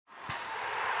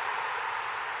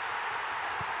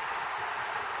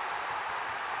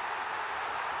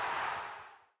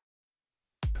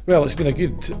Well, it's been a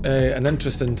good and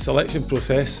interesting selection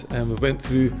process, and we've went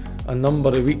through a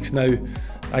number of weeks now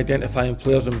identifying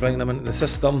players and bringing them into the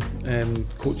system,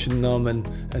 coaching them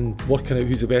and working out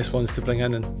who's the best ones to bring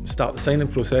in and start the signing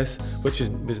process, which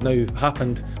has now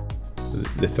happened.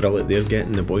 The thrill that they're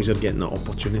getting, the boys are getting that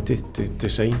opportunity to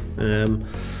sign,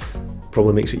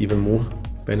 probably makes it even more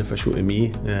beneficial to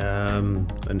me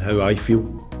and how I feel,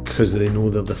 because they know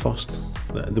they're the first.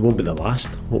 They won't be the last,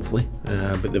 hopefully,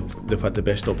 but they've had the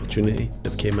best opportunity.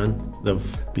 They've came in,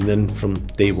 they've been in from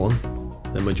day one,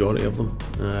 the majority of them,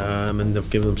 and they've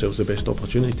given themselves the best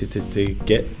opportunity to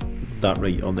get that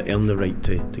right, or to earn the right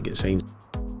to get signed.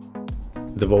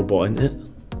 They've all bought into it.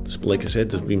 Like I said,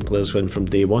 there's been players in from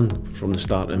day one, from the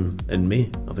start in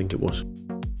May, I think it was.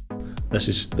 This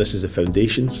is the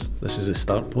foundations, this is the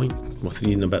start point. We're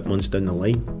 3 and a bit months down the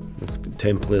line, with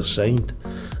 10 players signed.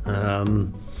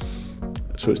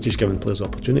 So it's just giving players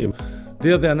opportunity.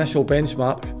 They're the initial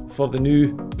benchmark for the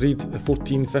new breed, the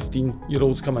 14,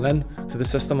 15-year-olds coming in to the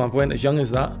system. I've went as young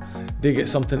as that. They get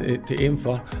something to aim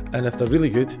for, and if they're really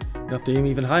good, they have to aim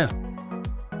even higher.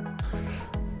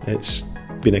 It's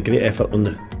been a great effort on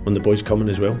the boys coming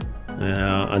as well,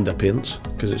 and their parents,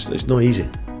 because it's not easy.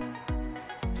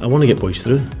 I want to get boys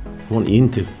through. I want Ian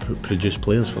to produce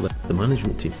players for the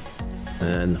management team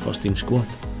and the first team squad.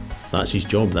 That's his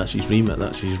job, that's his remit,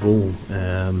 that's his role,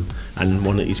 and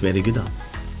one that he's very good at.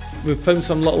 We've found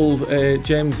some little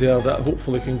gems there that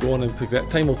hopefully can go on and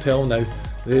progress. Time will tell now.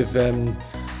 They've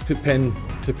put pen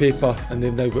to paper and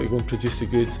they've now got to go and produce the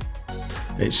goods.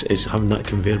 It's having that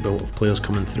conveyor belt of players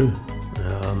coming through.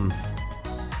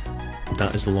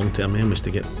 That is the long-term aim, is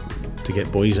to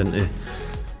get boys into,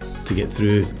 to get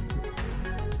through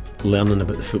learning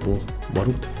about the football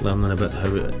world, learning about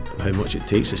how much it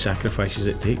takes, the sacrifices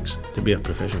it takes to be a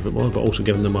professional footballer, but also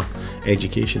giving them an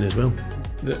education as well.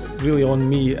 Really on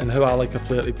me and how I like a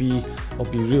player to be, I'll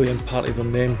be really imparted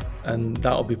on them, and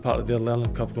that'll be part of their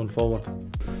learning curve going forward.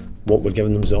 What we're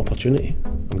giving them is the opportunity.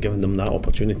 I'm giving them that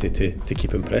opportunity to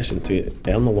keep impressing, to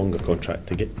earn a longer contract,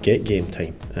 to get game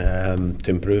time,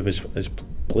 to improve as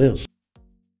players.